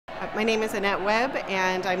My name is Annette Webb,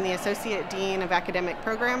 and I'm the Associate Dean of Academic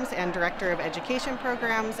Programs and Director of Education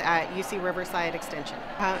Programs at UC Riverside Extension.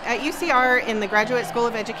 At UCR, in the Graduate School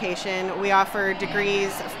of Education, we offer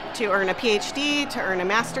degrees to earn a PhD, to earn a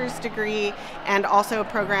master's degree, and also a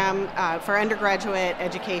program for undergraduate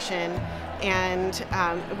education. And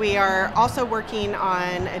we are also working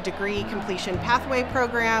on a degree completion pathway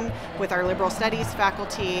program with our liberal studies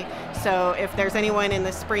faculty. So if there's anyone in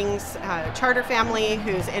the Springs charter family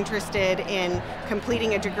who's interested in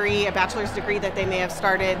completing a degree, a bachelor's degree that they may have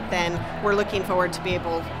started, then we're looking forward to be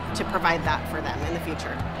able to provide that for them in the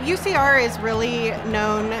future. UCR is really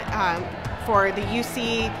known for the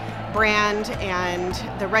UC brand and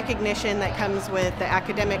the recognition that comes with the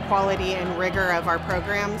academic quality and rigor of our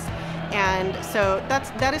programs. And so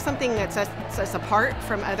that is something that sets us apart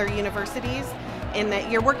from other universities, in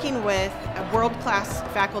that you're working with world-class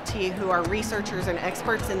faculty who are researchers and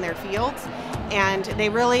experts in their fields, and they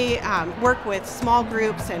really work with small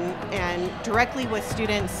groups and directly with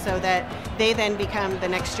students so that they then become the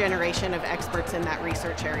next generation of experts in that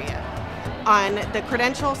research area. On the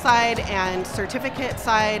credential side and certificate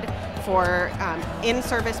side for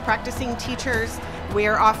in-service practicing teachers, we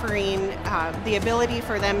are offering the ability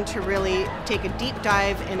for them to really take a deep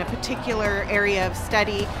dive in a particular area of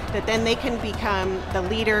study that then they can become the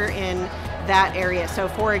leader in that area. So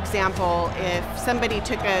for example, if somebody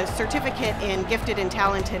took a certificate in gifted and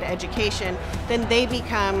talented education, then they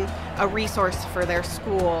become a resource for their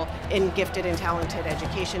school in gifted and talented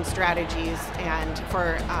education strategies and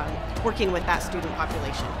for working with that student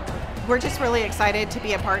population. We're just really excited to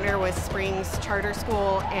be a partner with Springs Charter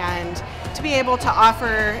School and to be able to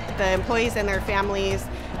offer the employees and their families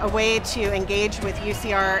a way to engage with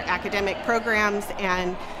UCR academic programs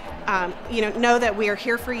and know that we are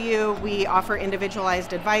here for you. We offer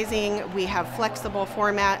individualized advising. We have flexible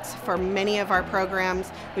formats for many of our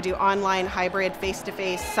programs. We do online, hybrid,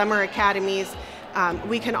 face-to-face, summer academies.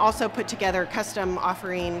 We can also put together custom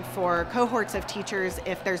offering for cohorts of teachers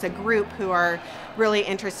if there's a group who are really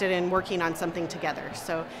interested in working on something together.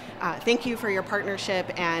 So thank you for your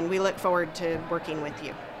partnership, and we look forward to working with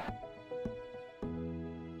you.